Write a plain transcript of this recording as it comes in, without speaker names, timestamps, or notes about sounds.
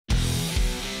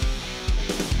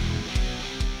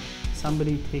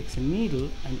somebody takes a needle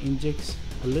and injects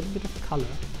a little bit of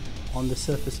color on the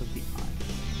surface of the eye.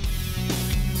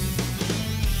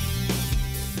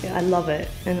 Yeah, I love it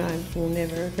and I will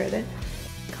never regret it.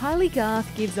 Kylie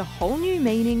Garth gives a whole new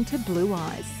meaning to blue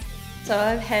eyes. So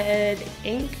I've had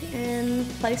ink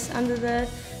placed under the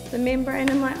membrane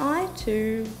in my eye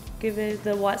to give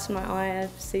the whites of my eye a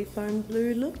seafoam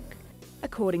blue look.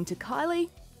 According to Kylie,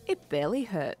 it barely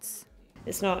hurts.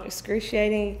 It's not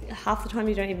excruciating. Half the time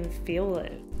you don't even feel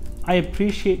it. I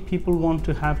appreciate people want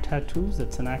to have tattoos.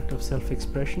 It's an act of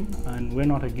self-expression and we're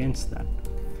not against that.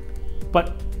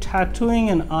 But tattooing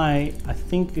an eye, I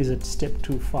think, is a step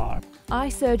too far. Eye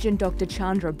surgeon Dr.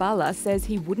 Chandra Bala says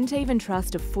he wouldn't even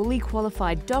trust a fully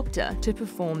qualified doctor to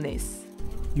perform this.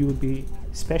 You would be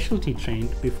specialty trained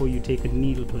before you take a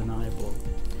needle to an eyeball.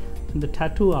 And the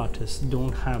tattoo artists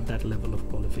don't have that level of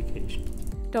qualification.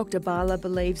 Dr. Bala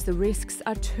believes the risks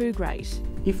are too great.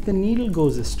 If the needle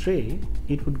goes astray,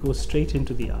 it would go straight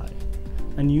into the eye.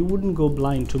 And you wouldn't go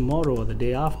blind tomorrow or the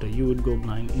day after, you would go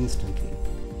blind instantly.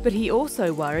 But he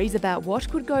also worries about what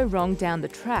could go wrong down the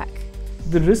track.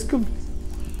 The risk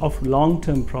of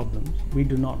long-term problems, we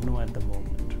do not know at the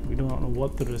moment. We do not know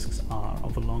what the risks are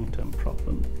of a long-term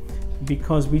problem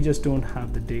because we just don't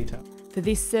have the data. For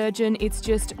this surgeon, it's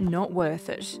just not worth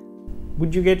it.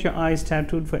 Would you get your eyes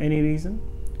tattooed for any reason?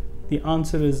 The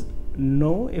answer is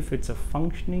no. If it's a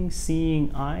functioning,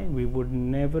 seeing eye, we would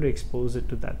never expose it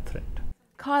to that threat.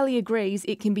 Kylie agrees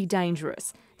it can be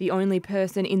dangerous. The only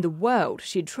person in the world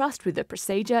she'd trust with the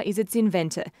procedure is its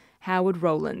inventor, Howard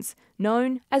Rowlands,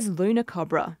 known as Luna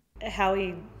Cobra. How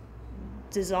he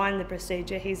designed the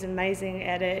procedure, he's amazing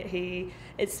at it.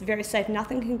 It's very safe.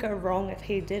 Nothing can go wrong if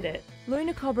he did it.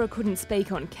 Luna Cobra couldn't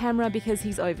speak on camera because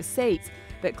he's overseas,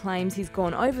 but claims he's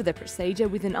gone over the procedure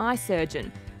with an eye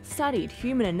surgeon, studied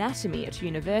human anatomy at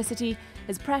university,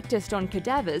 has practiced on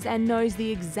cadavers and knows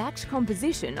the exact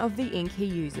composition of the ink he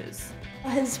uses.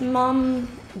 His mum,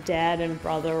 dad and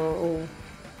brother are all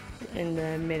in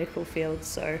the medical field,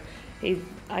 so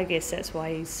I guess that's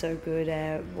why he's so good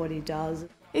at what he does.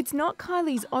 It's not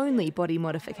Kylie's only body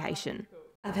modification.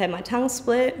 I've had my tongue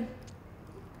split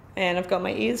and I've got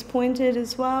my ears pointed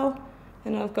as well,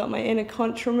 and I've got my inner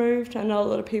conch removed. I know a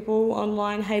lot of people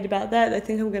online hate about that. They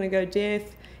think I'm going to go deaf.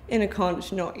 Inner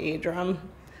conch, not eardrum.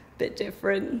 Bit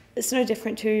different. It's no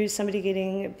different to somebody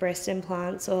getting breast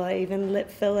implants or even lip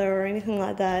filler or anything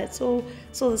like that. It's all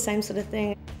the same sort of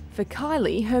thing. For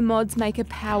Kylie, her mods make a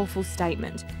powerful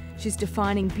statement. She's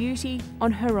defining beauty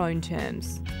on her own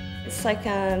terms. It's like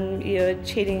you're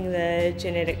cheating the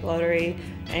genetic lottery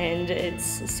and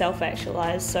it's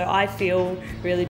self-actualized. So I feel really